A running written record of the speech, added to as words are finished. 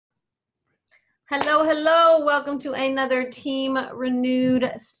Hello, hello. Welcome to another Team Renewed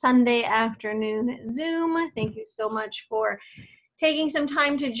Sunday afternoon Zoom. Thank you so much for taking some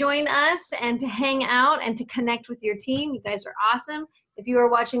time to join us and to hang out and to connect with your team. You guys are awesome. If you are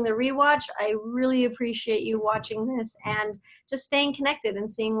watching the rewatch, I really appreciate you watching this and just staying connected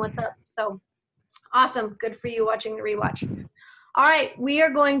and seeing what's up. So awesome. Good for you watching the rewatch. All right, we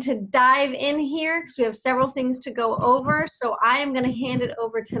are going to dive in here because we have several things to go over. So I am going to hand it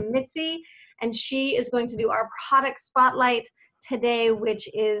over to Mitzi, and she is going to do our product spotlight today, which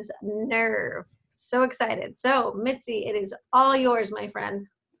is Nerve. So excited. So Mitzi, it is all yours, my friend.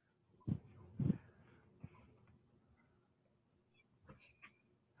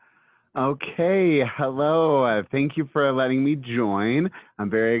 Okay, hello. Thank you for letting me join. I'm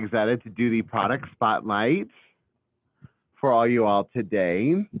very excited to do the product spotlight for all you all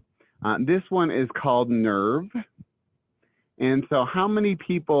today. This one is called Nerve. And so how many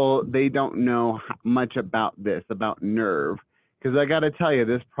people, they don't know much about this, about Nerve? Because I got to tell you,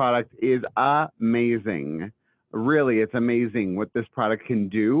 this product is amazing. Really, it's amazing what this product can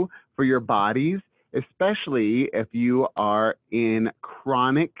do for your bodies, especially if you are in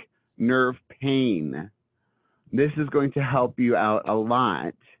chronic nerve pain. This is going to help you out a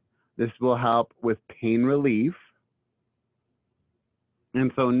lot. This will help with pain relief.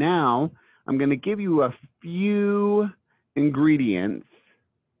 And so now I'm going to give you a few ingredients.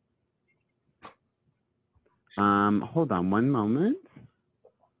 Hold on one moment.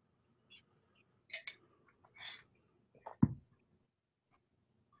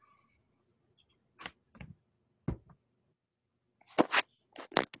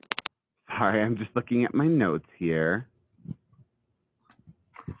 Sorry, I'm just looking at my notes here.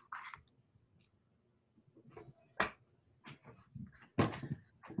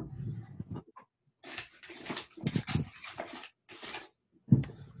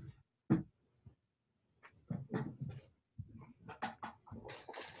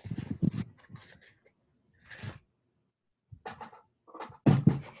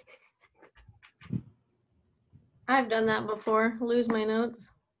 I've done that before, lose my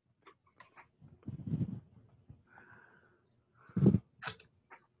notes.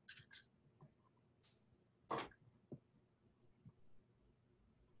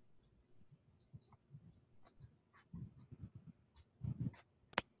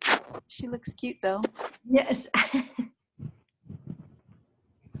 She looks cute though. Yes.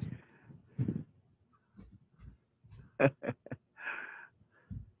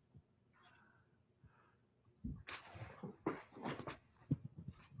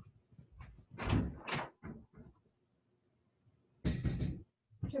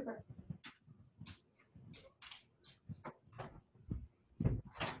 Super.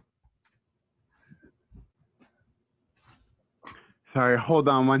 Sorry, hold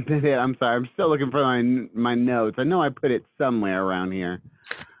on one minute. I'm sorry. I'm still looking for my notes. I know I put it somewhere around here.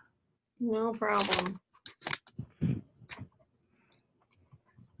 No problem.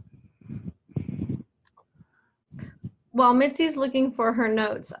 While Mitzi's looking for her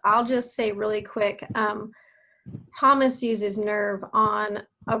notes, I'll just say really quick, Thomas uses Nerve on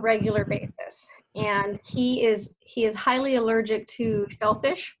a regular basis, and he is highly allergic to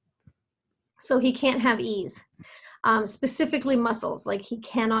shellfish, so he can't have ease, specifically mussels. Like, he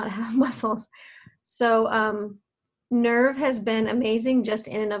cannot have mussels. So Nerve has been amazing just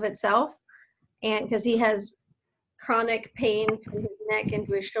in and of itself, and because he has chronic pain from his neck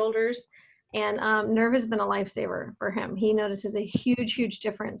into his shoulders, and Nerve has been a lifesaver for him. He notices a huge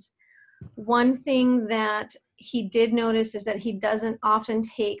difference. One thing that he did notice is that he doesn't often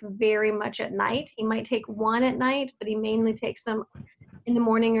take very much at night. He might take one at night, but he mainly takes them in the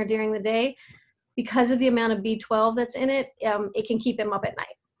morning or during the day. Because of the amount of B12 that's in it, it can keep him up at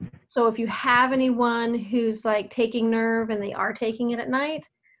night. So if you have anyone who's like taking Nerve and they are taking it at night,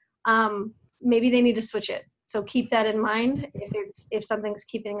 maybe they need to switch it. So keep that in mind if something's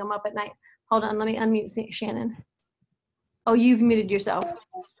keeping them up at night. Hold on, let me unmute Shannon. Oh, you've muted yourself.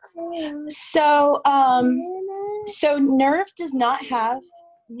 So Nerve does not have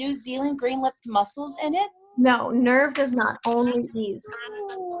New Zealand green-lipped mussels in it? No, Nerve does not, only Ease.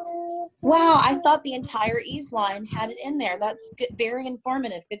 Wow, I thought the entire Ease line had it in there. That's good, very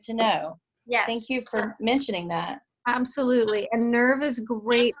informative. Good to know. Yes. Thank you for mentioning that. Absolutely. And Nerve is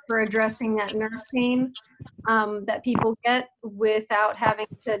great for addressing that nerve pain that people get without having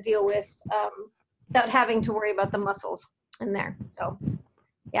to deal with, without having to worry about the muscles in there. So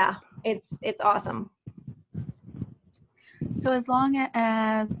yeah, it's awesome. So as long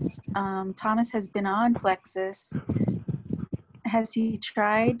as Thomas has been on Plexus, has he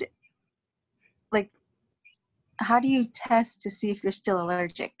tried, like, how do you test to see if you're still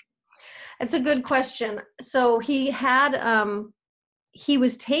allergic? It's a good question. So he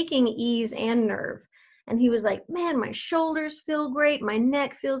was taking ease and nerve, and he was like, man, my shoulders feel great, my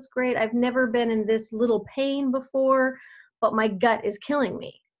neck feels great, I've never been in this little pain before, but my gut is killing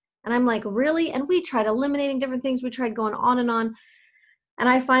me. And I'm like, really? And we tried eliminating different things, we tried going on, and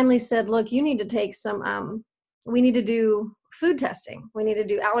I finally said, look, you need to take some we need to do food testing, we need to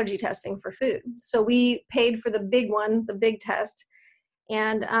do allergy testing for food. So we paid for the big one, the big test.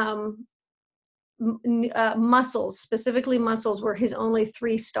 And muscles, specifically muscles, were his only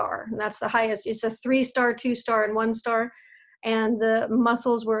 3-star, and that's the highest. It's a 3-star, 2-star, and 1-star, and the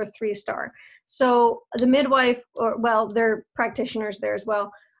muscles were a 3-star. So the midwife, or well, they're practitioners there as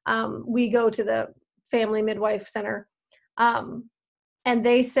well. We go to the family midwife center, and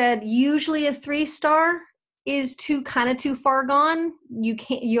they said usually a 3-star is too far gone.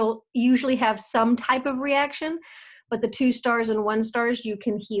 You'll usually have some type of reaction, but the 2-stars and 1-stars you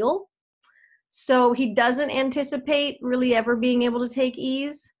can heal. So he doesn't anticipate really ever being able to take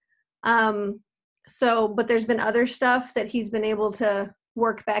ease. But there's been other stuff that he's been able to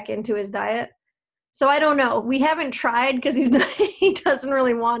work back into his diet. So I don't know. We haven't tried because he doesn't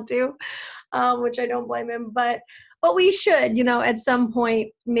really want to, which I don't blame him. But we should, at some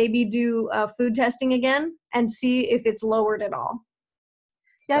point, maybe do food testing again and see if it's lowered at all.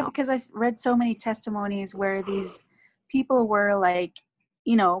 Yeah, because I've read so many testimonies where these people were like,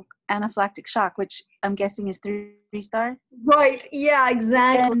 anaphylactic shock, which I'm guessing is 3-star. Right. Yeah,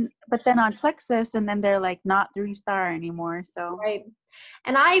 exactly. But then on Plexus, and then they're like not 3-star anymore. So right.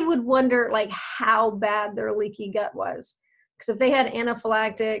 And I would wonder like how bad their leaky gut was. Because if they had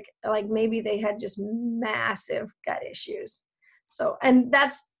anaphylactic, like maybe they had just massive gut issues. So, and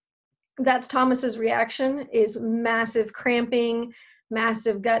that's Thomas's reaction, is massive cramping,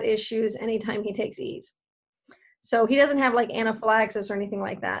 massive gut issues anytime he takes ease. So he doesn't have like anaphylaxis or anything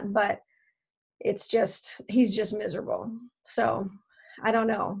like that, but he's just miserable. So I don't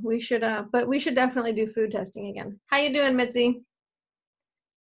know. But we should definitely do food testing again. How you doing, Mitzi?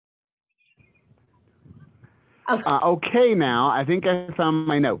 Okay. Okay, now I think I found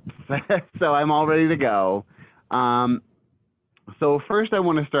my notes, so I'm all ready to go. So first I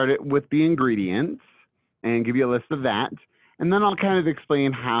want to start it with the ingredients and give you a list of that. And then I'll kind of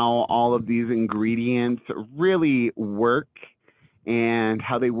explain how all of these ingredients really work and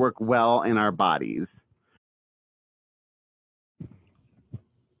how they work well in our bodies.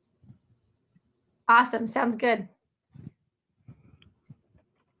 Awesome. Sounds good.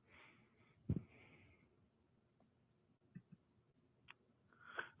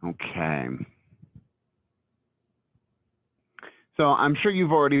 Okay. So I'm sure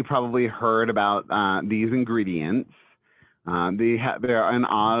you've already probably heard about these ingredients. They're in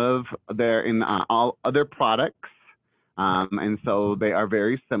all other products, and so they are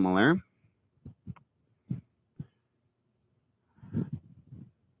very similar.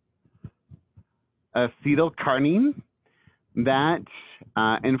 Acetylcarnine, that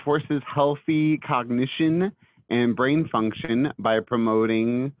enforces healthy cognition and brain function by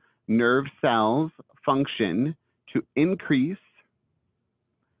promoting nerve cells function to increase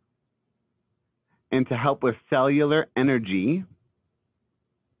and to help with cellular energy.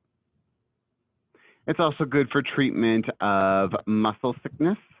 It's also good for treatment of muscle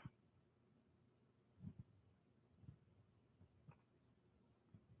sickness.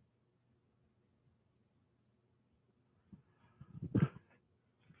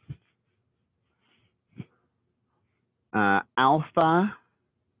 Alpha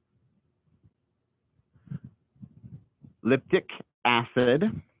liptic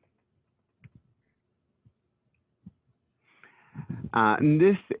acid. And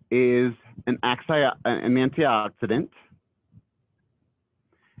this is an antioxidant.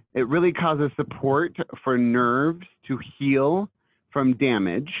 It really causes support for nerves to heal from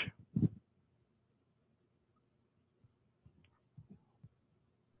damage.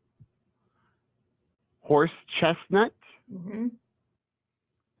 Horse chestnut. Mm-hmm.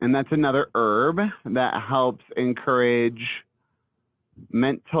 And that's another herb that helps encourage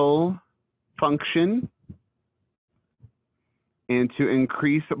mental function and to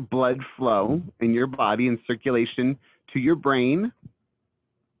increase blood flow in your body and circulation to your brain,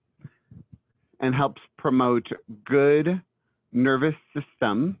 and helps promote good nervous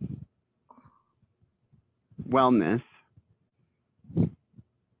system wellness.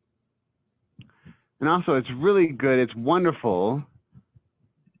 And also, it's really good, it's wonderful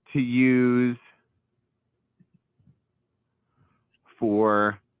to use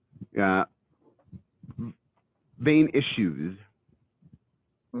for vein issues.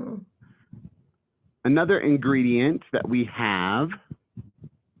 Mm. Another ingredient that we have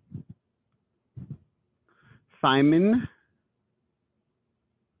Simon.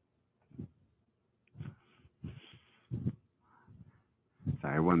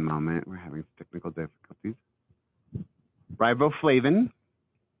 Sorry, one moment. We're having technical difficulties. Riboflavin.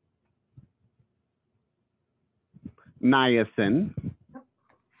 Niacin.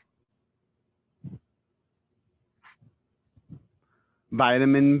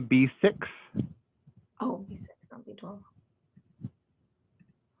 Vitamin B6. Oh, B6, not B12.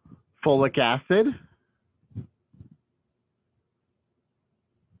 Folic acid.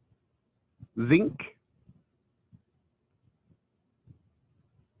 Zinc.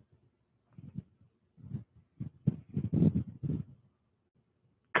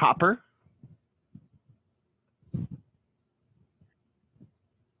 Copper.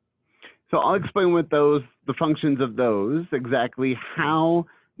 So I'll explain what those, the functions of those, exactly how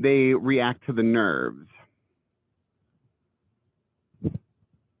they react to the nerves.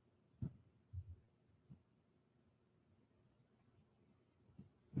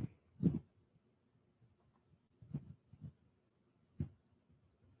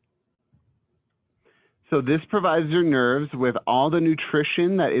 So this provides your nerves with all the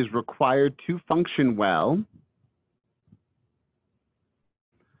nutrition that is required to function well.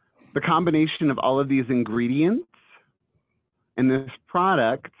 The combination of all of these ingredients and this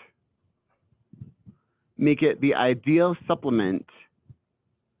product make it the ideal supplement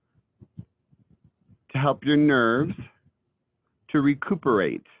to help your nerves to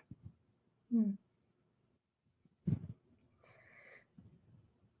recuperate. Hmm.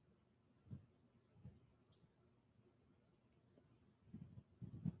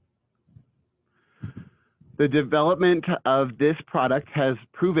 The development of this product has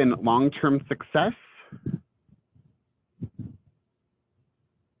proven long-term success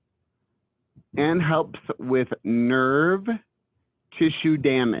and helps with nerve tissue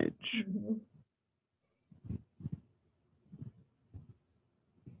damage. Mhm.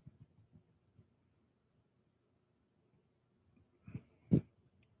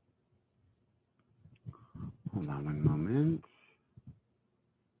 Hold on one moment.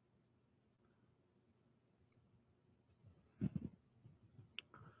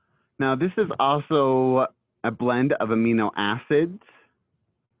 Now, this is also a blend of amino acids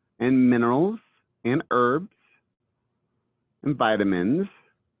and minerals and herbs and vitamins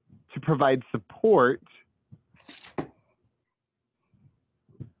to provide support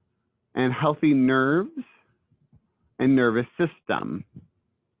and healthy nerves and nervous system.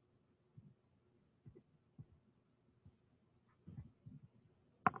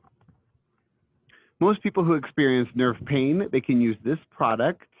 Most people who experience nerve pain, they can use this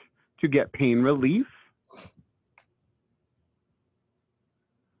product to get pain relief.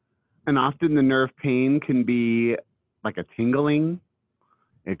 And often the nerve pain can be like a tingling.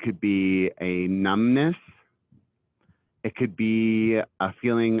 It could be a numbness. It could be a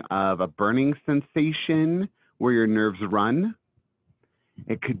feeling of a burning sensation where your nerves run.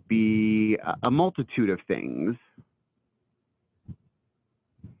 It could be a multitude of things.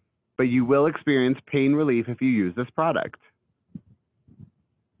 But you will experience pain relief if you use this product.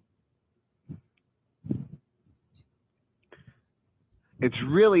 It's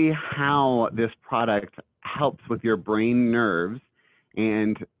really how this product helps with your brain nerves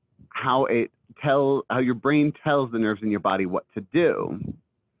and how your brain tells the nerves in your body what to do.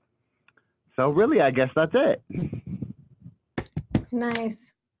 So really, I guess that's it.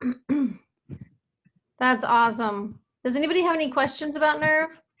 Nice. That's awesome. Does anybody have any questions about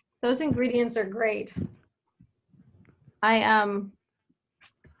nerve? Those ingredients are great. Yeah.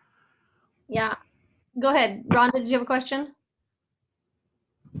 Go ahead. Rhonda, did you have a question?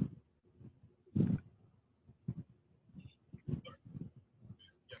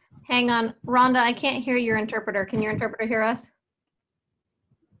 Hang on. Rhonda, I can't hear your interpreter. Can your interpreter hear us?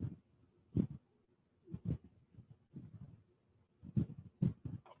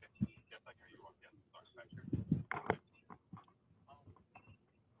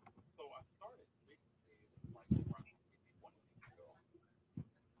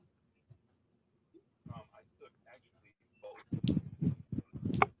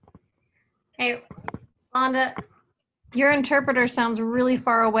 Hey, Rhonda, your interpreter sounds really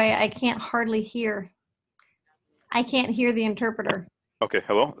far away. I can't hardly hear. I can't hear the interpreter. Okay,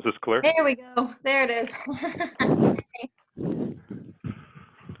 hello, is this clear? There we go. There it is.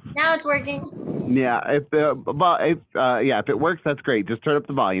 Now it's working. Yeah, if it works, that's great. Just turn up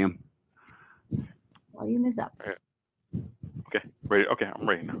the volume. Volume is up. Okay, ready? Okay, I'm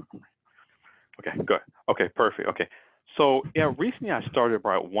ready now. Okay, good. Okay, perfect. Okay, so yeah, recently I started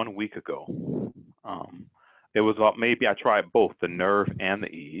about 1 week ago. It was maybe I tried both the nerve and the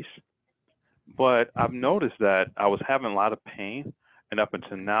ease, but I've noticed that I was having a lot of pain, and up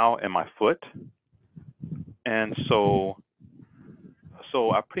until now in my foot, and so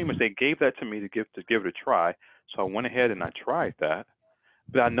I pretty much they gave that to me to give it a try. So I went ahead and I tried that,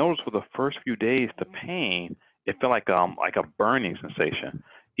 but I noticed for the first few days the pain, it felt like a burning sensation.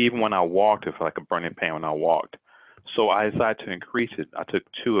 Even when I walked, it felt like a burning pain when I walked. So I decided to increase it. I took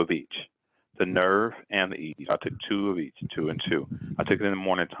 2 of each, the nerve and the ease. I took 2 of each, 2 and 2. I took it in the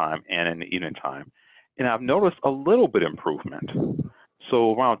morning time and in the evening time, and I've noticed a little bit improvement.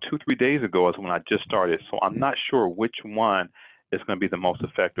 So around 2, 3 days ago is when I just started. So I'm not sure which one is going to be the most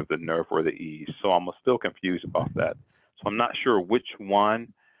effective, the nerve or the ease. So I'm still confused about that. So I'm not sure which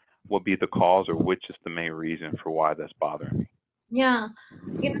one will be the cause or which is the main reason for why that's bothering me. Yeah,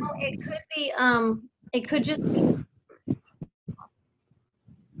 you know, it could just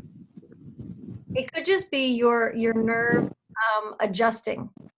be, your nerve adjusting.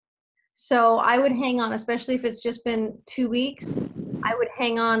 So I would hang on, especially if it's just been 2 weeks. I would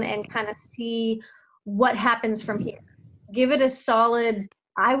hang on and kind of see what happens from here. Give it a solid,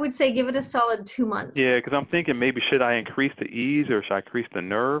 I would say, give it a solid 2 months. Yeah, because I'm thinking maybe should I increase the ease or should I increase the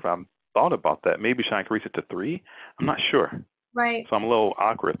nerve? I've thought about that. Maybe should I increase it to 3? I'm not sure. Right. So I'm a little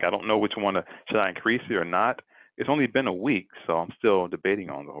awkward. I don't know which one should I increase it or not. It's only been a week, so I'm still debating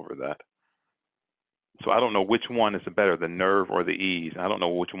over that. So I don't know which one is the better, the nerve or the ease. I don't know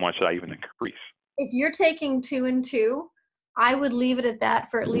which one should I even increase. If you're taking 2 and 2, I would leave it at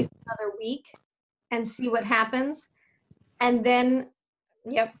that for at least another week and see what happens. And then,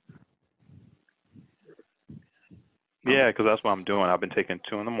 yep. Yeah, because that's what I'm doing. I've been taking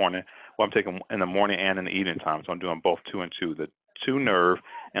 2 in the morning. Well, I'm taking in the morning and in the evening time. So I'm doing both 2 and 2, the 2 nerve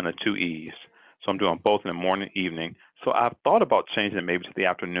and the 2 ease. So I'm doing both in the morning, evening. So I've thought about changing it maybe to the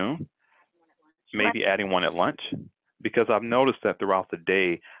afternoon, maybe adding one at lunch, because I've noticed that throughout the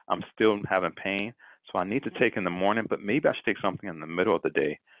day, I'm still having pain. So I need to take in the morning, but maybe I should take something in the middle of the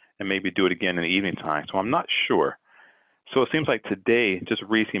day and maybe do it again in the evening time. So I'm not sure. So it seems like today, just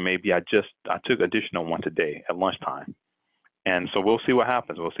recently, maybe I took additional one today at lunchtime. And so we'll see what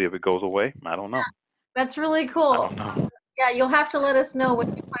happens. We'll see if it goes away. I don't know. That's really I cool. don't know. Yeah, you'll have to let us know when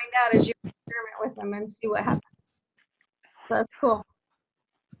you find out as you experiment with them and see what happens. So that's cool.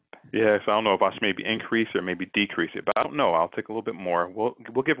 Yeah, so I don't know if I should maybe increase or maybe decrease it, but I don't know. I'll take a little bit more.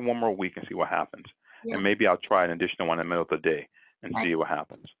 We'll give it one more week and see what happens. Yeah. And maybe I'll try an additional one in the middle of the day and Right. see what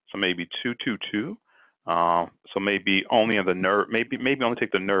happens. So maybe 2, 2, 2. So maybe only in the nerve, maybe only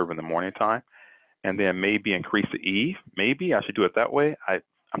take the nerve in the morning time, and then maybe increase the E. Maybe I should do it that way.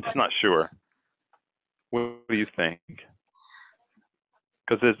 I'm just not sure. What do you think?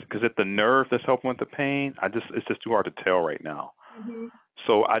 Because it's the nerve that's helping with the pain. It's just too hard to tell right now. Mm-hmm.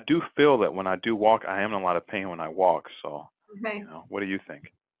 So I do feel that when I do walk, I am in a lot of pain when I walk. So, Okay. what do you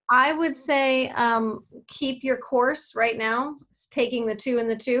think? I would say keep your course right now, taking the 2 and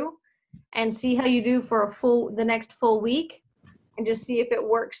the 2, and see how you do for the next full week, and just see if it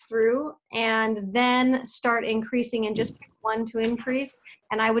works through, and then start increasing and just pick one to increase.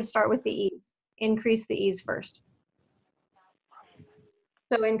 And I would start with the ease. Increase the ease first.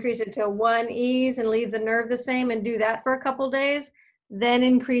 So increase it to 1 ease and leave the nerve the same and do that for a couple days. Then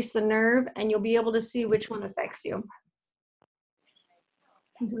increase the nerve and you'll be able to see which one affects you.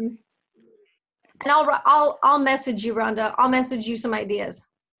 Mm-hmm. And I'll message you, Rhonda. I'll message you some ideas.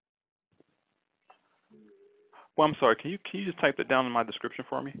 Well, I'm sorry. Can you just type that down in my description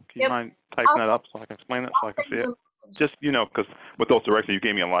for me? Can you Yep. mind typing that up so I can explain it, so I can see it? Just, because with those directions, you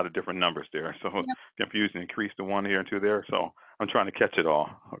gave me a lot of different numbers there. So Yep. confused and increased to 1 here and 2 there. So I'm trying to catch it all.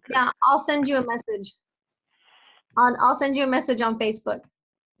 Okay. Yeah, I'll send you a message. I'll send you a message on Facebook.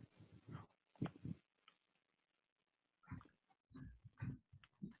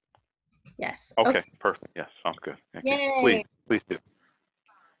 Yes. Okay. Perfect. Yes. Sounds good. Thank you. Yay. Please do.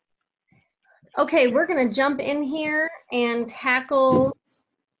 Okay, we're going to jump in here and tackle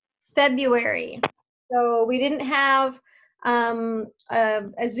February. So we didn't have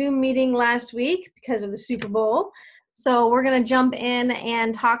a Zoom meeting last week because of the Super Bowl. So we're going to jump in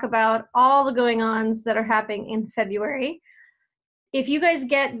and talk about all the going-ons that are happening in February. If you guys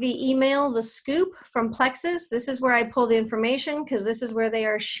get the email, the scoop from Plexus, this is where I pull the information because this is where they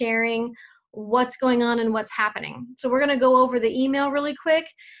are sharing what's going on and what's happening. So we're going to go over the email really quick,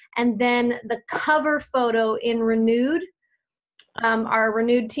 and then the cover photo in Renewed, our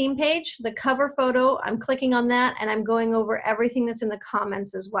Renewed team page, the cover photo, I'm clicking on that and I'm going over everything that's in the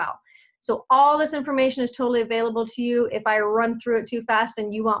comments as well. So all this information is totally available to you. If I run through it too fast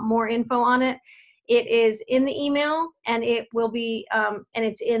and you want more info on it, it is in the email, and it will be, and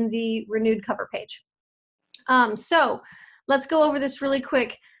it's in the Renewed cover page. So let's go over this really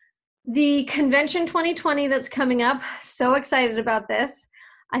quick. The convention 2020 that's coming up, so excited about this.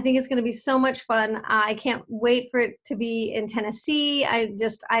 I think it's going to be so much fun. I can't wait for it to be in Tennessee.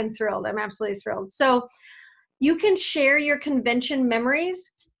 I'm thrilled. I'm absolutely thrilled. So you can share your convention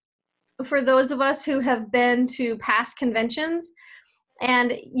memories for those of us who have been to past conventions,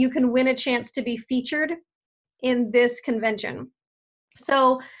 and you can win a chance to be featured in this convention.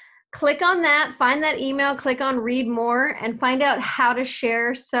 So click on that, find that email, click on read more, and find out how to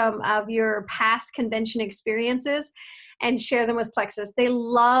share some of your past convention experiences and share them with Plexus. They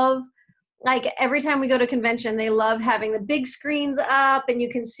love, like every time we go to convention, they love having the big screens up and you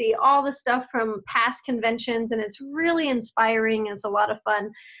can see all the stuff from past conventions, and it's really inspiring and it's a lot of fun.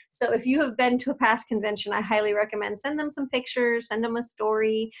 So if you have been to a past convention, I highly recommend send them some pictures, send them a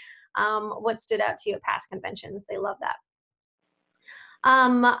story, what stood out to you at past conventions. They love that.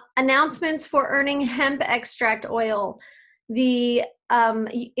 Announcements for earning hemp extract oil.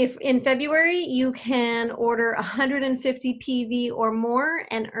 If in February you can order 150 PV or more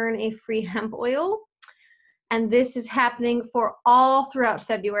and earn a free hemp oil, and this is happening for all throughout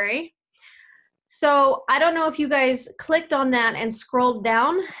February. So I don't know if you guys clicked on that and scrolled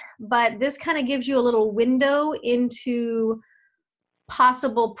down, but this kind of gives you a little window into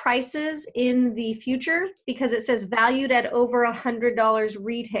possible prices in the future, because it says valued at over $100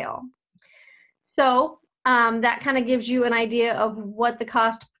 retail. So that kind of gives you an idea of what the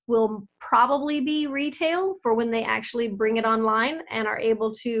cost will probably be retail for when they actually bring it online and are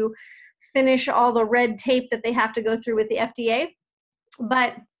able to finish all the red tape that they have to go through with the FDA.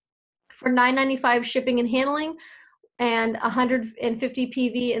 But for $9.95 shipping and handling and 150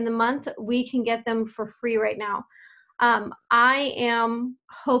 PV in the month, we can get them for free right now. I am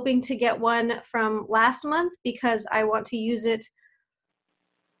hoping to get one from last month because I want to use it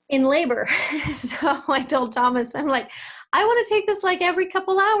in labor. So I told Thomas, I'm like, I want to take this like every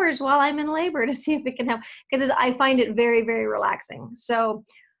couple hours while I'm in labor to see if it can help, because I find it very, very relaxing. So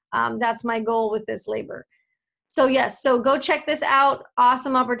that's my goal with this labor. So yes, so go check this out.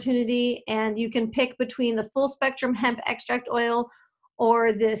 Awesome opportunity. And you can pick between the full spectrum hemp extract oil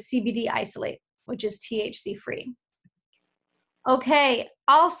or the CBD isolate, which is THC free. Okay,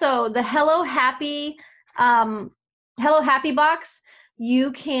 also the Hello Happy box,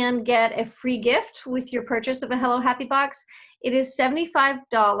 you can get a free gift with your purchase of a Hello Happy box. It is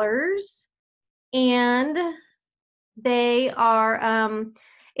 $75 and they are,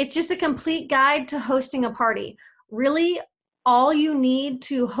 it's just a complete guide to hosting a party. Really, all you need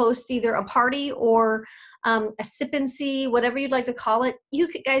to host either a party or a sip and see, whatever you'd like to call it. You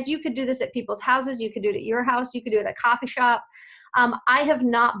could do this at people's houses. You could do it at your house. You could do it at a coffee shop. I have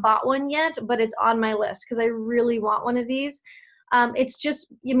not bought one yet, but it's on my list because I really want one of these. It's just,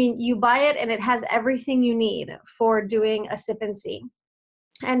 you buy it and it has everything you need for doing a sip and see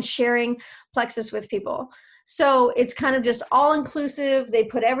and sharing Plexus with people. So it's kind of just all inclusive. They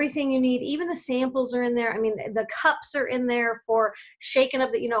put everything you need. Even the samples are in there. I mean, the cups are in there for shaking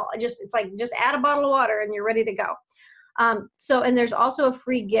up it's like just add a bottle of water and you're ready to go. And there's also a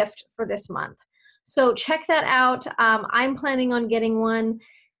free gift for this month. So check that out. I'm planning on getting one,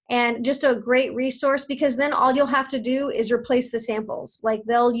 and just a great resource, because then all you'll have to do is replace the samples. Like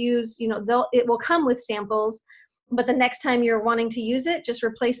they'll use, it will come with samples, but the next time you're wanting to use it, just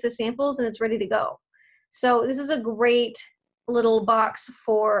replace the samples and it's ready to go. So this is a great little box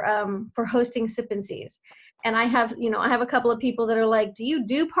for hosting sip and sees. And I have a couple of people that are like, do you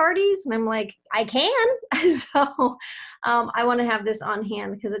do parties? And I'm like, I can. So I want to have this on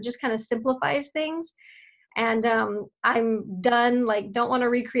hand because it just kind of simplifies things. And I'm done, don't want to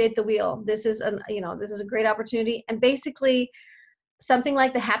recreate the wheel. This is a great opportunity. And basically something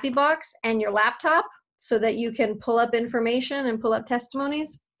like the Happy Box and your laptop so that you can pull up information and pull up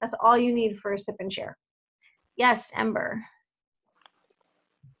testimonies. That's all you need for a sip and share. Yes, Ember.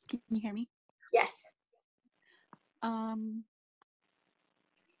 Can you hear me? Yes.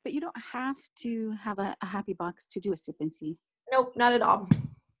 But you don't have to have a Happy Box to do a sip and see. Nope, not at all.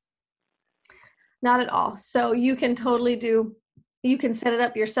 Not at all. So you can you can set it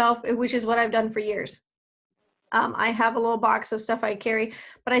up yourself, which is what I've done for years. I have a little box of stuff I carry,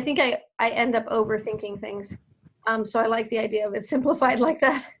 but I think I end up overthinking things. So I like the idea of it simplified like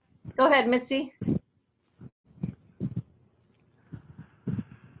that. Go ahead, Mitzi.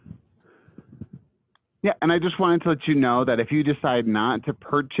 Yeah, and I just wanted to let you know that if you decide not to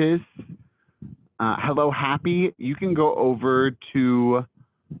purchase Hello Happy, you can go over to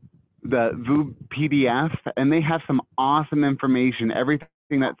the VOOB PDF, and they have some awesome information, everything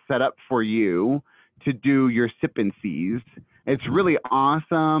that's set up for you to do your sip and sees. It's really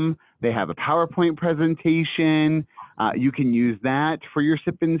awesome. They have a PowerPoint presentation. You can use that for your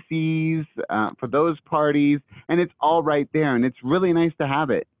sip and sees, for those parties, and it's all right there, and it's really nice to have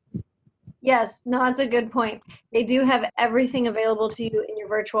it. Yes, no, that's a good point. They do have everything available to you in your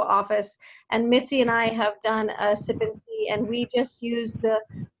virtual office. And Mitzi and I have done a sip and see, and we just used the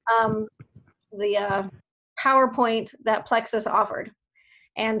PowerPoint that Plexus offered.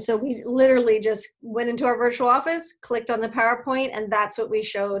 And so we literally just went into our virtual office, clicked on the PowerPoint, and that's what we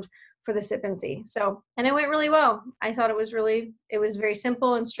showed for the sip and see. So, and it went really well. I thought it was very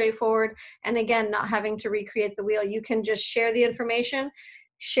simple and straightforward. And again, not having to recreate the wheel. You can just share the information,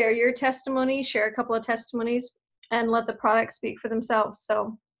 share your testimony, share a couple of testimonies, and let the product speak for themselves.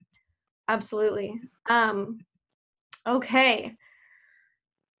 So absolutely. Okay.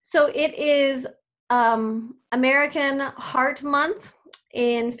 So it is American Heart Month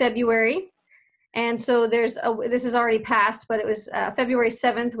in February. And so this is already passed, but it was February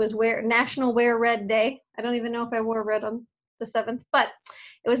 7th was National Wear Red Day. I don't even know if I wore red on the 7th, but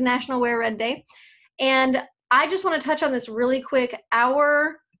it was National Wear Red Day. And I just want to touch on this really quick.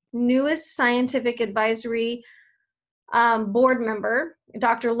 Our newest scientific advisory board member,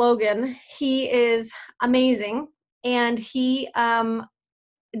 Dr. Logan, he is amazing. And he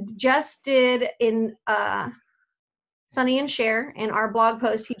just did in Sonny and Cher in our blog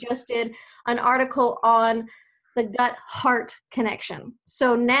post, he just did an article on the gut-heart connection.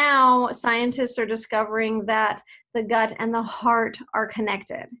 So now scientists are discovering that the gut and the heart are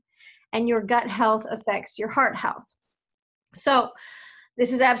connected, and your gut health affects your heart health. So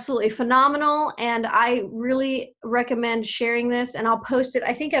this is absolutely phenomenal, and I really recommend sharing this, and I'll post it.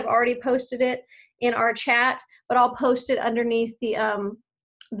 I think I've already posted it in our chat, but I'll post it underneath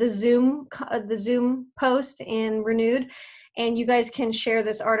the Zoom post in Renewed, and you guys can share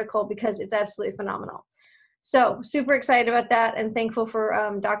this article because it's absolutely phenomenal. So super excited about that and thankful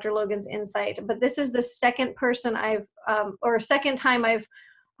for Dr. Logan's insight. But this is the second person second time I've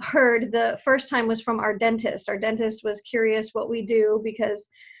heard. The first time was from our dentist. Our dentist was curious what we do because,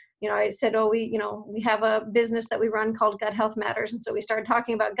 I said, we have a business that we run called Gut Health Matters. And so we started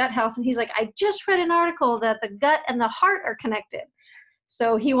talking about gut health, and he's like, I just read an article that the gut and the heart are connected.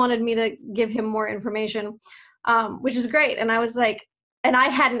 So he wanted me to give him more information, which is great. And I was like, and I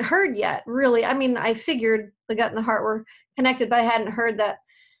hadn't heard yet, really. I mean, I figured the gut and the heart were connected, but I hadn't heard that.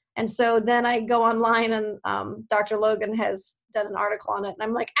 And so then I go online, and Dr. Logan has done an article on it. And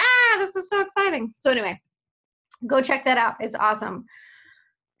I'm like, this is so exciting. So anyway, go check that out. It's awesome.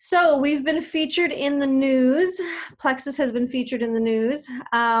 So we've been featured in the news. Plexus has been featured in the news.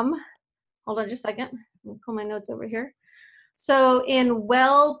 Hold on just a second. Let me pull my notes over here. So in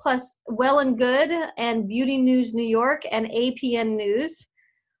Well and Good and Beauty News New York and APN News,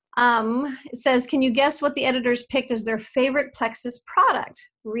 it says, can you guess what the editors picked as their favorite Plexus product?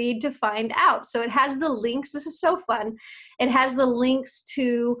 Read to find out. So it has the links. This is so fun. It has the links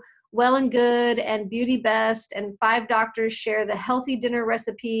to Well and Good and Beauty Best, and 5 doctors share the healthy dinner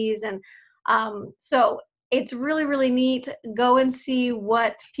recipes. And so it's really, really neat. Go and see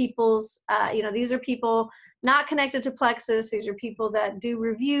what people's, these are people not connected to Plexus. These are people that do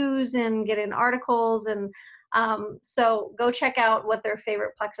reviews and get in articles. And so go check out what their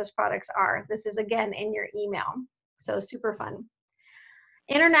favorite Plexus products are. This is, again, in your email. So super fun.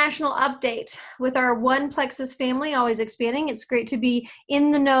 International update with our One Plexus family, always expanding. It's great to be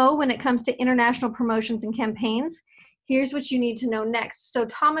in the know when it comes to international promotions and campaigns. Here's what you need to know next. So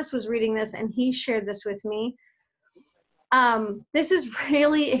Thomas was reading this, and he shared this with me. This is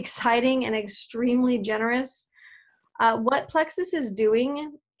really exciting and extremely generous. What Plexus is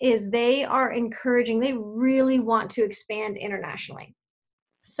doing is they are encouraging, they really want to expand internationally.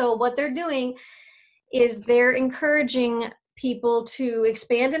 So what they're doing is they're encouraging people to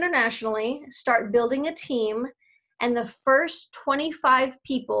expand internationally, start building a team, and the first 25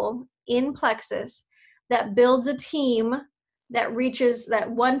 people in Plexus that builds a team that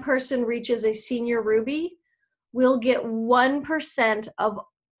one person reaches a senior Ruby will get 1% of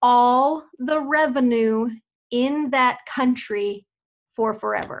all the revenue in that country for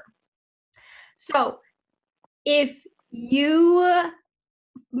forever. So if you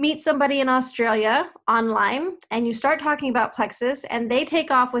meet somebody in Australia online and you start talking about Plexus and they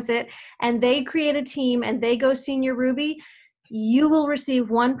take off with it and they create a team and they go senior Ruby, you will receive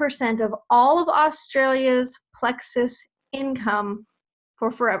 1% of all of Australia's Plexus income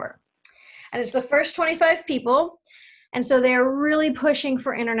for forever. And it's the first 25 people. And so they're really pushing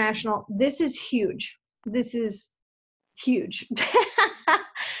for international. This is huge. This is huge.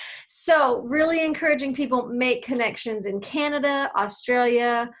 So really encouraging people make connections in Canada,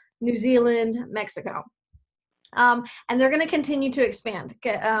 Australia, New Zealand, Mexico. And they're going to continue to expand.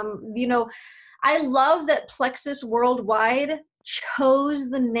 You know, I love that Plexus Worldwide chose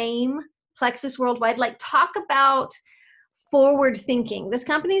the name Plexus Worldwide. Like, talk about forward thinking. This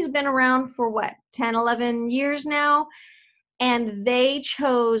company's been around for what, 10, 11 years now, and they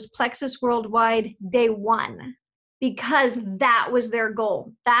chose Plexus Worldwide day one because that was their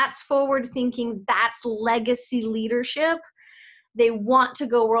goal. That's forward thinking. That's legacy leadership. They want to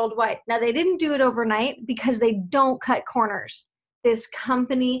go worldwide. Now, they didn't do it overnight because they don't cut corners. This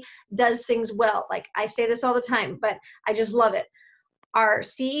company does things well. Like, I say this all the time, but I just love it. Our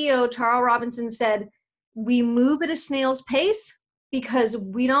CEO, Tarl Robinson, said, we move at a snail's pace because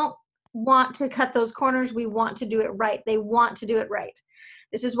we don't want to cut those corners. We want to do it right. They want to do it right.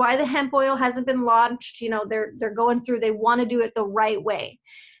 This is why the hemp oil hasn't been launched. You know, they're going through, they want to do it the right way.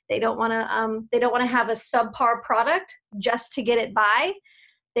 They don't want to have a subpar product just to get it by.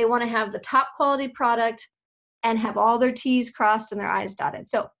 They want to have the top quality product and have all their T's crossed and their I's dotted.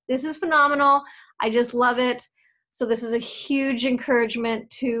 So this is phenomenal. I just love it. So this is a huge encouragement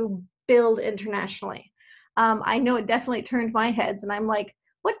to build internationally. I know it definitely turned my heads, and I'm like,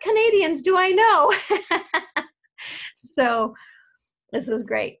 what Canadians do I know? So this is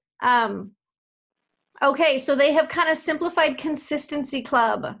great. Okay, so they have kind of simplified Consistency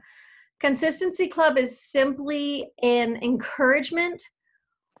Club. Consistency Club is simply an encouragement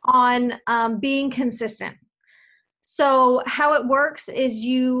on being consistent. So how it works is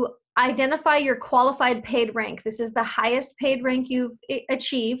you identify your qualified paid rank. This is the highest paid rank you've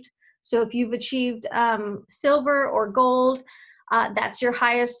achieved. So if you've achieved silver or gold, that's your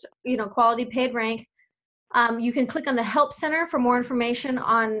highest, quality paid rank. You can click on the Help Center for more information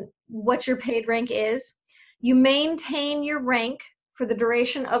on what your paid rank is. You maintain your rank for the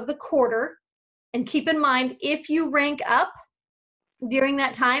duration of the quarter. And keep in mind, if you rank up during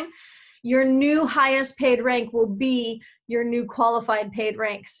that time, your new highest paid rank will be your new qualified paid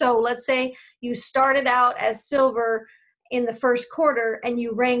rank. So let's say you started out as silver in the first quarter and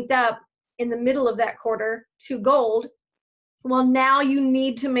you ranked up in the middle of that quarter to gold. Well, now you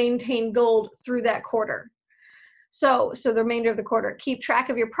need to maintain gold through that quarter. So the remainder of the quarter, keep track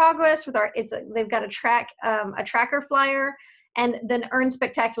of your progress with they've got a tracker flyer, and then earn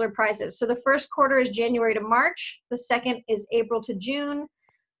spectacular prizes. So the first quarter is January to March. The second is April to June.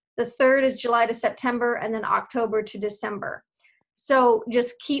 The third is July to September, and then October to December. So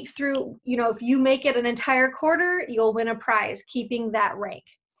just keep through, if you make it an entire quarter, you'll win a prize, keeping that rank.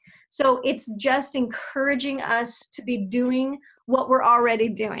 So it's just encouraging us to be doing what we're already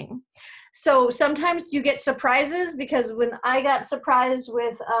doing. So sometimes you get surprises, because when I got surprised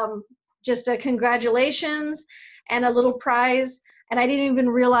with just a congratulations and a little prize, and I didn't even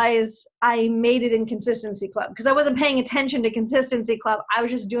realize I made it in Consistency Club because I wasn't paying attention to Consistency Club. I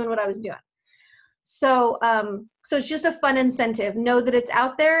was just doing what I was doing. So it's just a fun incentive. Know that it's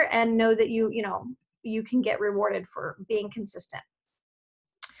out there, and know that you can get rewarded for being consistent.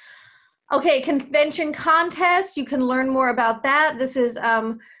 Okay, convention contest. You can learn more about that. This is,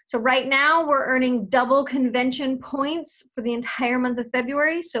 so right now we're earning double convention points for the entire month of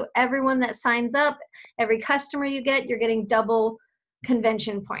February. So everyone that signs up, every customer you get, you're getting double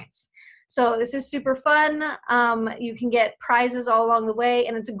convention points. So this is super fun. You can get prizes all along the way,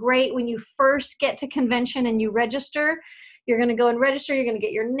 and it's great when you first get to convention and you register. You're going to go and register. You're going to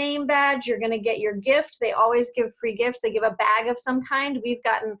get your name badge. You're going to get your gift. They always give free gifts. They give a bag of some kind. We've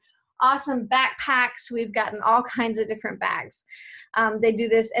gotten awesome backpacks. We've gotten all kinds of different bags. They do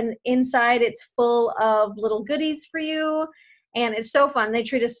this, and inside it's full of little goodies for you, and it's so fun. They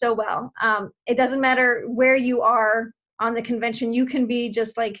treat us so well. It doesn't matter where you are on the convention. You can be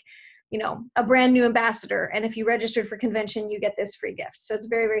just like, a brand new ambassador, and if you registered for convention, you get this free gift. So it's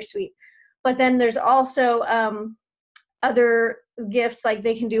very, very sweet. But then there's also other gifts, like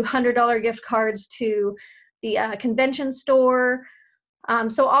they can do $100 gift cards to the convention store.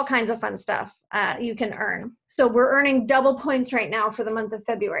 So all kinds of fun stuff you can earn. So we're earning double points right now for the month of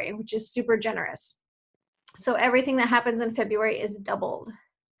February, which is super generous. So everything that happens in February is doubled.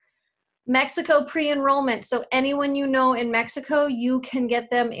 Mexico pre-enrollment. So anyone in Mexico, you can get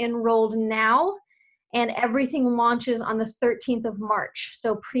them enrolled now, and everything launches on the 13th of March.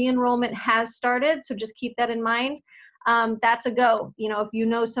 So pre-enrollment has started, so just keep that in mind. That's a go. If you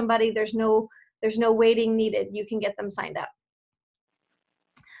know somebody, there's no waiting needed. You can get them signed up.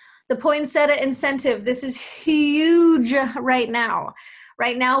 The Poinsettia incentive. This is huge right now.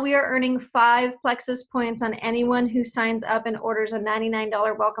 Right now, we are earning 5 Plexus points on anyone who signs up and orders a $99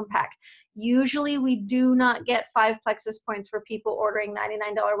 welcome pack. Usually, we do not get 5 Plexus points for people ordering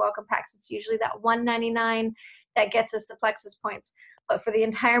 $99 welcome packs. It's usually that $199 that gets us the Plexus points. But for the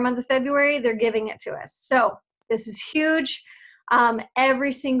entire month of February, they're giving it to us. So This is huge.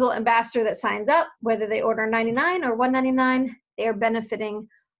 Every single ambassador that signs up, whether they order 99 or 199, they are benefiting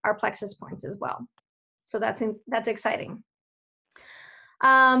our Plexus points as well. So that's exciting.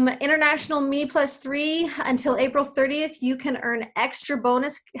 International Me+3 until April 30th, you can earn extra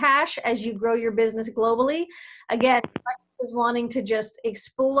bonus cash as you grow your business globally. Again, Plexus is wanting to just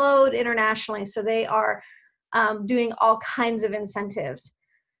explode internationally, so they are doing all kinds of incentives.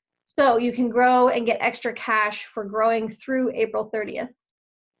 So you can grow and get extra cash for growing through April 30th.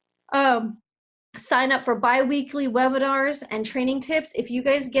 Sign up for bi-weekly webinars and training tips. If you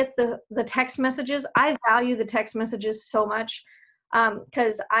guys get the text messages, I value the text messages so much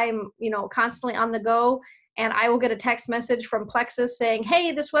because I'm constantly on the go, and I will get a text message from Plexus saying,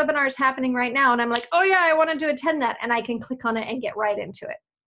 hey, this webinar is happening right now. And I'm like, oh yeah, I wanted to attend that. And I can click on it and get right into it.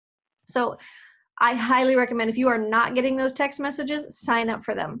 So I highly recommend, if you are not getting those text messages, sign up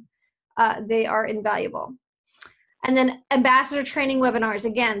for them. They are invaluable. And then ambassador training webinars.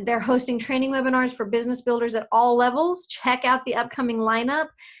 Again, they're hosting training webinars for business builders at all levels. Check out the upcoming lineup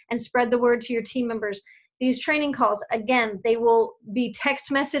and spread the word to your team members. These training calls, again, they will be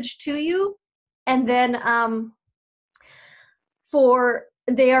text messaged to you, and then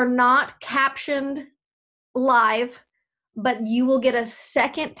they are not captioned live, but you will get a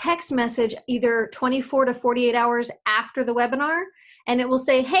second text message either 24 to 48 hours after the webinar, and it will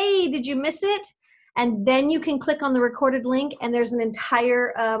say, hey, did you miss it? And then you can click on the recorded link, and there's an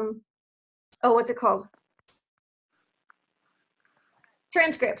entire, what's it called?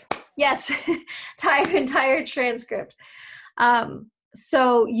 Transcript. Yes, entire transcript.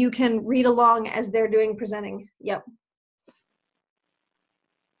 So you can read along as they're presenting. Yep.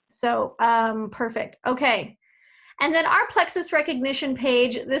 So perfect. Okay. And then our Plexus recognition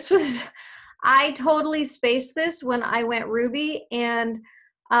page, I totally spaced this when I went Ruby, and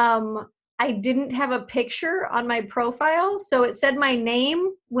I didn't have a picture on my profile. So it said my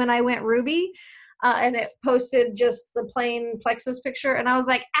name when I went Ruby, and it posted just the plain Plexus picture. And I was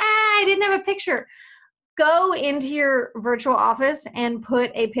like, I didn't have a picture. Go into your virtual office and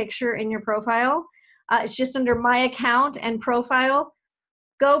put a picture in your profile. It's just under my account and profile.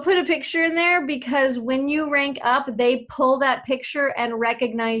 Go put a picture in there, because when you rank up, they pull that picture and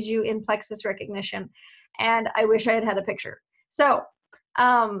recognize you in Plexus recognition. And I wish I had had a picture. So,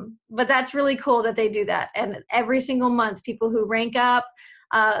 but that's really cool that they do that. And every single month, people who rank up,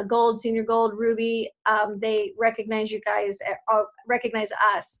 gold, senior gold, ruby, they recognize you guys, recognize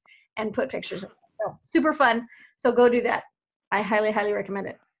us and put pictures in. So super fun. So go do that. I highly, highly recommend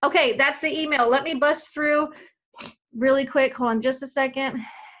it. Okay, that's the email. Let me bust through really quick. Hold on just a second.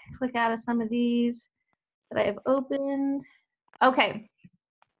 Click out of some of these that I have opened. Okay.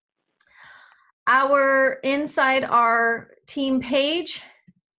 Inside our team page,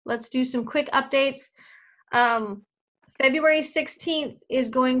 let's do some quick updates. February 16th is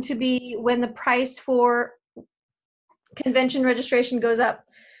going to be when the price for convention registration goes up.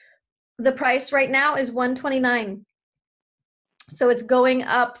 The price right now is $129. So it's going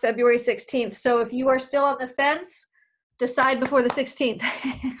up February 16th. So if you are still on the fence, decide before the 16th.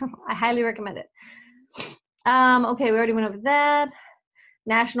 I highly recommend it. Okay, we already went over that.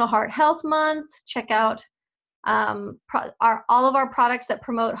 National Heart Health Month. Check out all of our products that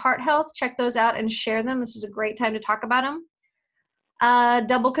promote heart health. Check those out and share them. This is a great time to talk about them.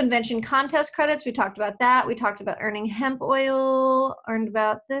 Double convention contest credits. We talked about that. We talked about earning hemp oil. Earned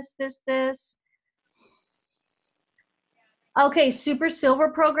about this. Okay, Super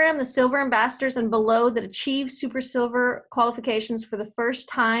Silver program, the silver ambassadors and below that achieve Super Silver qualifications for the first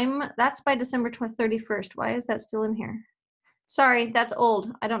time. That's by December 31st. Why is that still in here? Sorry, that's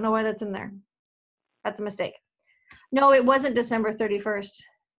old. I don't know why that's in there. That's a mistake. No, it wasn't December 31st.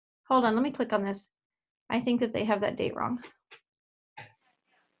 Hold on, let me click on this. I think that they have that date wrong.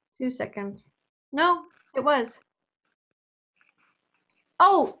 2 seconds. No, it was.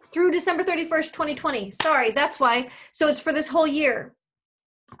 Oh, through December 31st, 2020. Sorry, that's why. So it's for this whole year.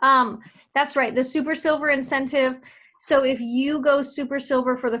 That's right, the Super Silver incentive. So if you go Super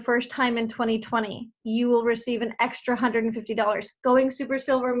Silver for the first time in 2020, you will receive an extra $150. Going Super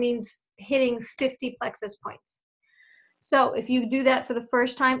Silver means hitting 50 Plexus points. So if you do that for the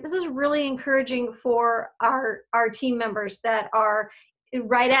first time, this is really encouraging for our team members that are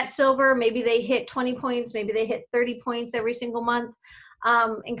right at Silver. Maybe they hit 20 points, maybe they hit 30 points every single month.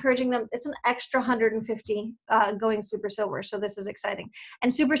 Encouraging them, it's an extra 150 going Super Silver. So this is exciting.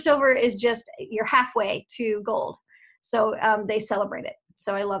 And Super Silver is just, you're halfway to gold. So they celebrate it.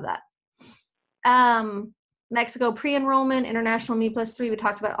 So I love that. Mexico pre-enrollment, International Me+3, we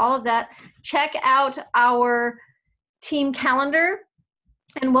talked about all of that. Check out our team calendar.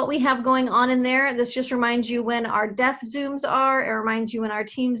 And what we have going on in there, this just reminds you when our deaf Zooms are. It reminds you when our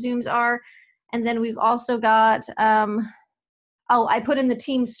team Zooms are. And then we've also got, I put in the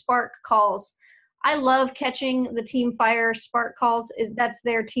team Spark calls. I love catching the Team Fire Spark calls. That's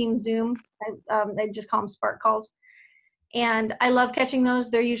their team Zoom. They just call them Spark calls. And I love catching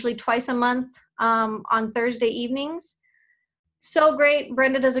those. They're usually twice a month on Thursday evenings. So great.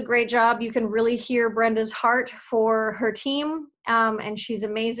 Brenda does a great job. You can really hear Brenda's heart for her team, and she's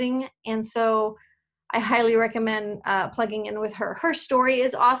amazing. And so I highly recommend plugging in with her. Her story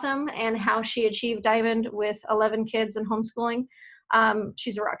is awesome, and how she achieved Diamond with 11 kids and homeschooling.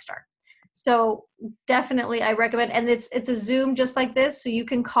 She's a rock star. So definitely I recommend, and it's a Zoom just like this, so you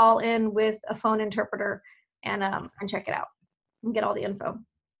can call in with a phone interpreter and check it out and get all the info.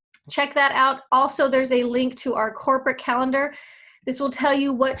 Check that out. Also, there's a link to our corporate calendar. This will tell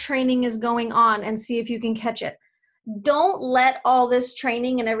you what training is going on and see if you can catch it. Don't let all this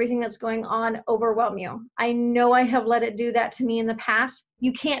training and everything that's going on overwhelm you. I know I have let it do that to me in the past.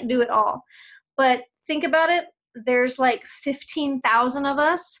 You can't do it all. But think about it. There's like 15,000 of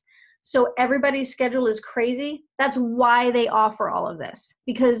us. So everybody's schedule is crazy. That's why they offer all of this,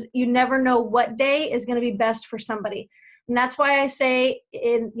 because you never know what day is going to be best for somebody. And that's why I say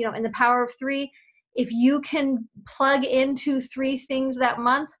in the Power of Three, if you can plug into 3 things that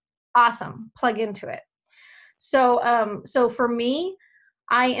month, awesome, plug into it. So for me,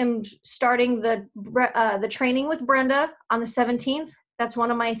 I am starting the training with Brenda on the 17th. That's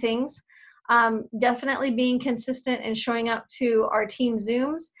one of my things. Definitely being consistent and showing up to our team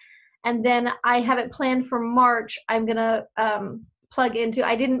Zooms. And then I have it planned for March. I'm going to plug into,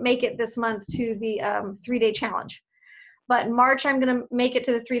 I didn't make it this month to the 3-day challenge. But in March, I'm going to make it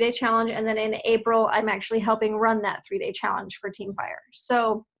to the 3-day challenge. And then in April, I'm actually helping run that 3-day challenge for Team Fire.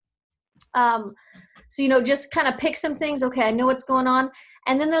 So, just kind of pick some things. Okay, I know what's going on.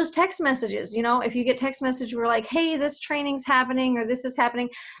 And then those text messages, if you get text message, we're like, hey, this training's happening or this is happening.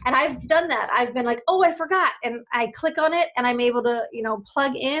 And I've done that. I've been like, oh, I forgot. And I click on it and I'm able to,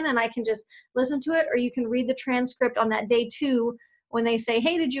 plug in and I can just listen to it. Or you can read the transcript on that day 2 when they say,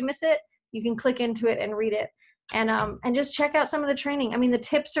 hey, did you miss it? You can click into it and read it. And just check out some of the training. I mean, the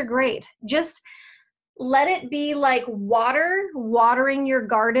tips are great. Just let it be like watering your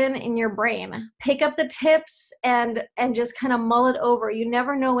garden in your brain. Pick up the tips and just kind of mull it over. You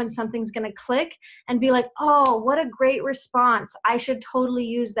never know when something's going to click and be like, oh, what a great response. I should totally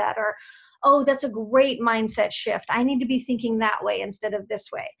use that. Or, oh, that's a great mindset shift. I need to be thinking that way instead of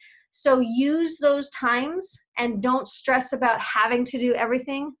this way. So use those times and don't stress about having to do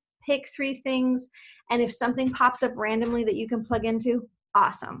everything. Pick 3 things. And if something pops up randomly that you can plug into,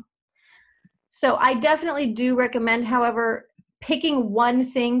 awesome. So I definitely do recommend, however, picking one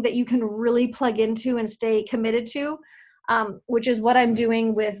thing that you can really plug into and stay committed to, which is what I'm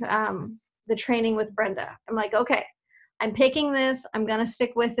doing with the training with Brenda. I'm like, okay, I'm picking this. I'm going to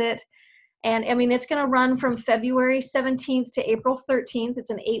stick with it. And I mean, it's going to run from February 17th to April 13th.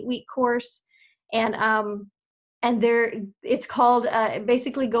 It's an 8-week course. And it's called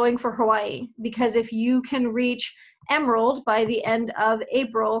basically Going for Hawaii, because if you can reach Emerald by the end of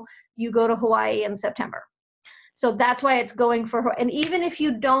April, you go to Hawaii in September. So that's why it's Going for Hawaii. And even if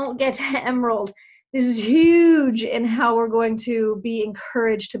you don't get to Emerald, this is huge in how we're going to be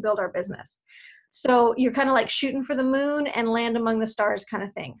encouraged to build our business. So you're kind of like shooting for the moon and land among the stars kind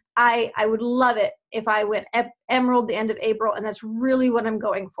of thing. I would love it if I went Emerald the end of April, and that's really what I'm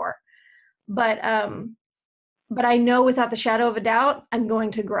going for. But I know without the shadow of a doubt, I'm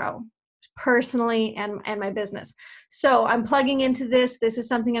going to grow personally and my business. So I'm plugging into this. This is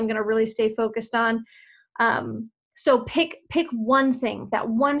something I'm going to really stay focused on. So pick one thing, that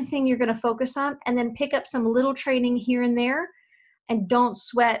one thing you're going to focus on, and then pick up some little training here and there, and don't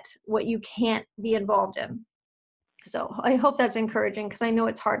sweat what you can't be involved in. So I hope that's encouraging, because I know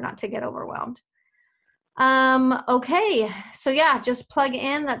it's hard not to get overwhelmed. Okay. So yeah, just plug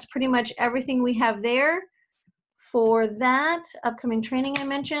in. That's pretty much everything we have there for that upcoming training I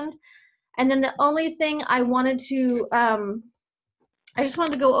mentioned. And then the only thing I wanted to, I just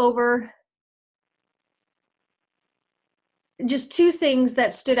wanted to go over just 2 things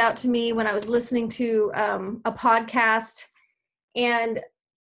that stood out to me when I was listening to a podcast, I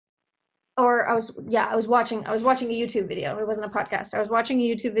was watching a YouTube video. It wasn't a podcast. I was watching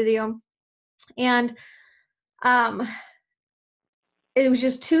a YouTube video, and it was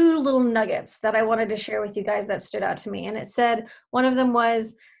just 2 little nuggets that I wanted to share with you guys that stood out to me. And it said, one of them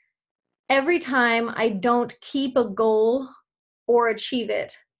was, every time I don't keep a goal or achieve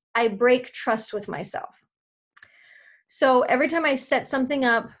it, I break trust with myself. So every time I set something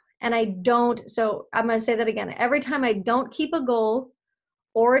up and I don't, so I'm going to say that again. Every time I don't keep a goal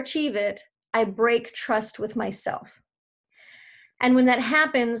or achieve it, I break trust with myself. And when that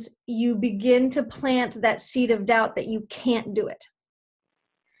happens, you begin to plant that seed of doubt that you can't do it.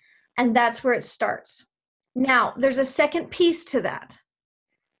 And that's where it starts. Now, there's a second piece to that.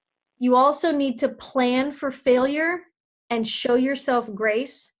 You also need to plan for failure and show yourself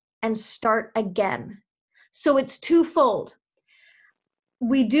grace and start again. So it's twofold.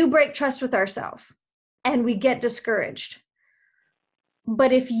 We do break trust with ourselves and we get discouraged.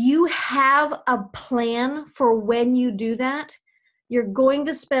 But if you have a plan for when you do that, you're going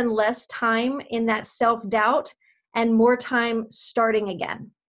to spend less time in that self-doubt and more time starting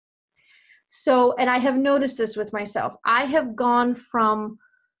again. So, and I have noticed this with myself. I have gone from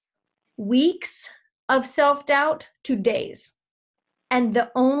weeks of self-doubt to days. And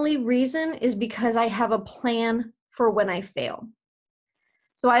the only reason is because I have a plan for when I fail.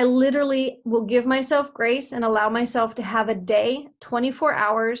 So I literally will give myself grace and allow myself to have a day, 24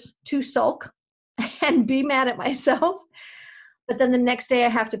 hours to sulk and be mad at myself. But then the next day I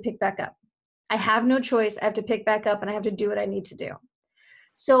have to pick back up. I have no choice. I have to pick back up and I have to do what I need to do.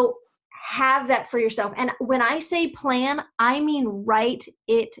 So have that for yourself. And when I say plan, I mean write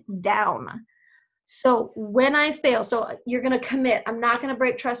it down. So when I fail, so you're going to commit. I'm not going to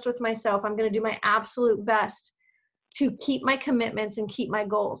break trust with myself. I'm going to do my absolute best to keep my commitments and keep my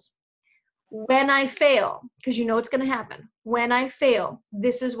goals. When I fail, because you know it's going to happen. When I fail,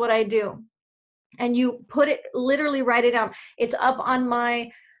 this is what I do. And you put it, literally write it down. It's up on my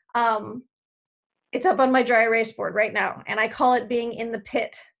dry erase board right now. And I call it being in the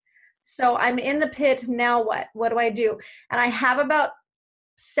pit. So I'm in the pit. Now what? What do I do? And I have about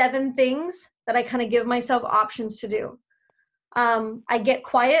 7 things that I kind of give myself options to do. I get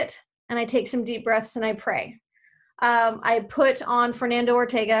quiet and I take some deep breaths and I pray. I put on Fernando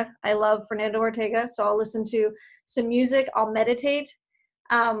Ortega. I love Fernando Ortega. So I'll listen to some music. I'll meditate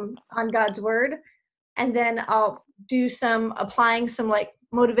on God's word. And then I'll do applying some like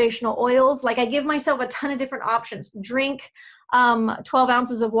motivational oils. Like I give myself a ton of different options. Drink 12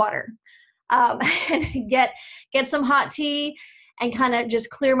 ounces of water and get some hot tea and kind of just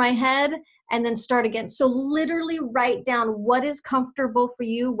clear my head and then start again. So literally write down what is comfortable for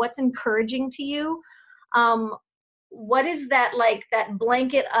you, what's encouraging to you. What is that like that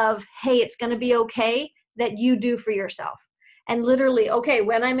blanket of, hey, it's going to be okay that you do for yourself? And literally, okay,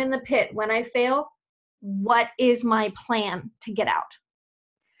 when I'm in the pit, when I fail, what is my plan to get out?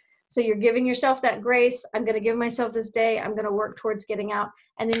 So you're giving yourself that grace. I'm going to give myself this day. I'm going to work towards getting out.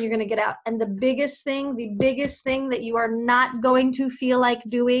 And then you're going to get out. And the biggest thing that you are not going to feel like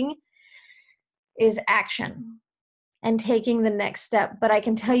doing is action and taking the next step. But I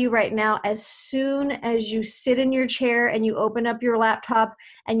can tell you right now, as soon as you sit in your chair and you open up your laptop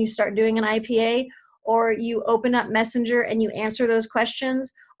and you start doing an IPA, or you open up Messenger and you answer those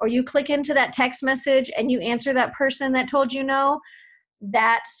questions, or you click into that text message and you answer that person that told you no,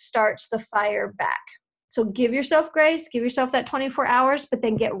 that starts the fire back. So give yourself grace, give yourself that 24 hours, but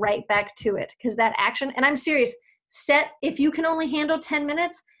then get right back to it. Because that action, and I'm serious, if you can only handle 10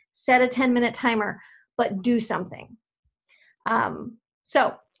 minutes, set a 10-minute timer, but do something.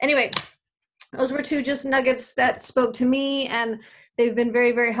 So anyway, those were 2 just nuggets that spoke to me, and they've been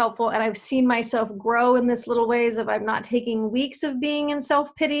very, very helpful. And I've seen myself grow in this little ways of I'm not taking weeks of being in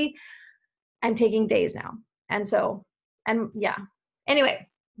self-pity. I'm taking days now. And yeah. Anyway,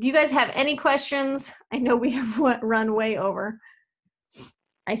 do you guys have any questions? I know we have run way over.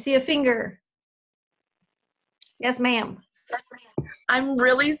 I see a finger. Yes, ma'am. I'm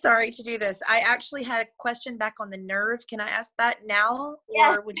really sorry to do this. I actually had a question back on the nerve. Can I ask that now?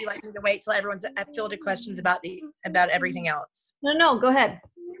 Yes. Or would you like me to wait till everyone's fielded questions about everything else? No, go ahead.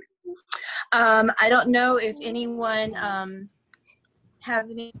 I don't know if anyone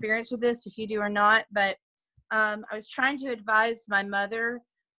has any experience with this, if you do or not, but I was trying to advise my mother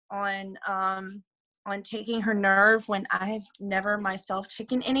on taking her nerve when I've never myself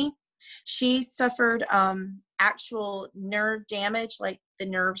taken any. She suffered actual nerve damage, like the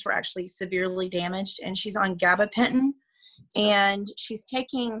nerves were actually severely damaged, and she's on gabapentin, and she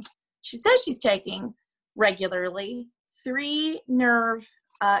says she's taking regularly 3 nerve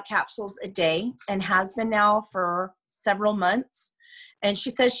capsules a day, and has been now for several months, and she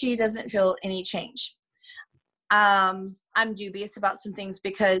says she doesn't feel any change. I'm dubious about some things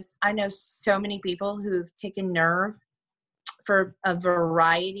because I know so many people who've taken nerve for a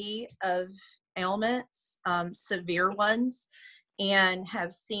variety of ailments, severe ones, and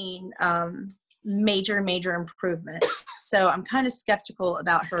have seen major improvements. So I'm kind of skeptical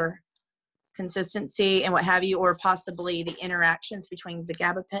about her consistency and what have you, or possibly the interactions between the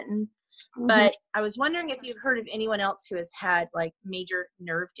gabapentin. But I was wondering if you've heard of anyone else who has had like major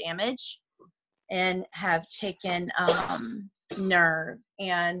nerve damage and have taken nerve,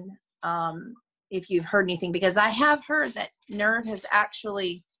 and if you've heard anything, because I have heard that nerve has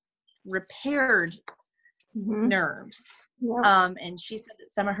actually repaired nerves. And she said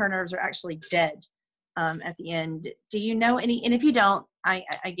that some of her nerves are actually dead at the end. Do you know any? And if you don't, I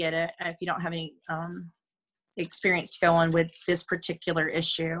get it. If you don't have any experience to go on with this particular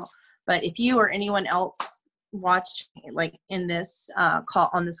issue, but if you or anyone else watching, like in this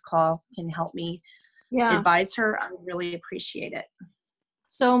on this call, can help me advise her, I would really appreciate it.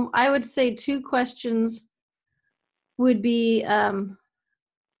 So I would say 2 questions would be, is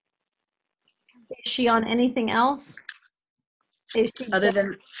she on anything else? Is she Other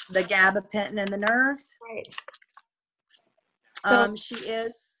than the gabapentin and the nerve? right? So She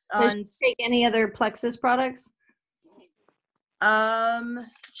is does on. she take any other Plexus products?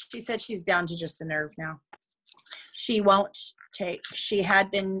 She said she's down to just the nerve now. She won't take. She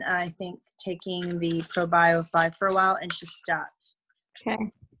had been, I think, taking the ProBio 5 for a while, and she stopped.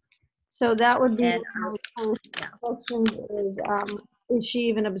 Okay. So that would be And, my first question is she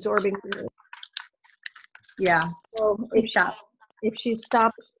even absorbing the nerve? Yeah. So if she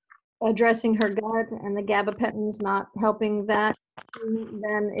stopped addressing her gut and the gabapentin's not helping that,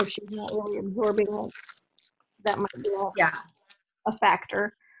 then if she's not really absorbing it, that might be a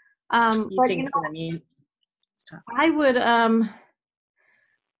factor. You but think you it's know, an immune stuff?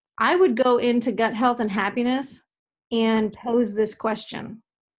 I would go into Gut Health and Happiness and pose this question.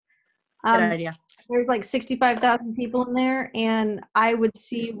 Good idea. There's like 65,000 people in there, and I would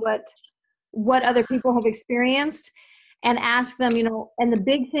see what other people have experienced and ask them, you know, and the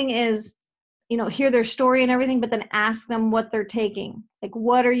big thing is, you know, hear their story and everything, but then ask them what they're taking. Like,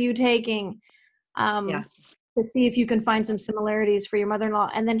 what are you taking? To see if you can find some similarities for your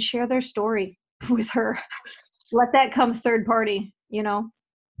mother-in-law, and then share their story with her. Let that come third party, you know?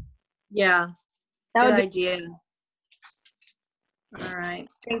 Yeah. That Good would be idea. All right.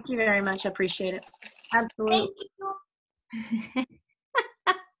 Thank you very much. I appreciate it. absolutely.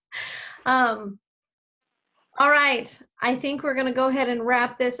 All right. I think we're going to go ahead and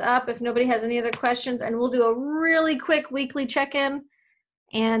wrap this up if nobody has any other questions, and we'll do a really quick weekly check-in,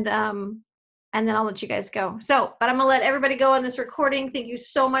 and then I'll let you guys go. So, but I'm going to let everybody go on this recording. Thank you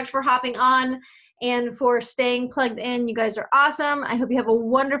so much for hopping on and for staying plugged in. You guys are awesome. I hope you have a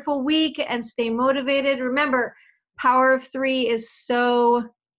wonderful week and stay motivated. Remember, Power of 3 is so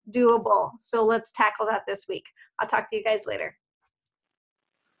doable. So let's tackle that this week. I'll talk to you guys later.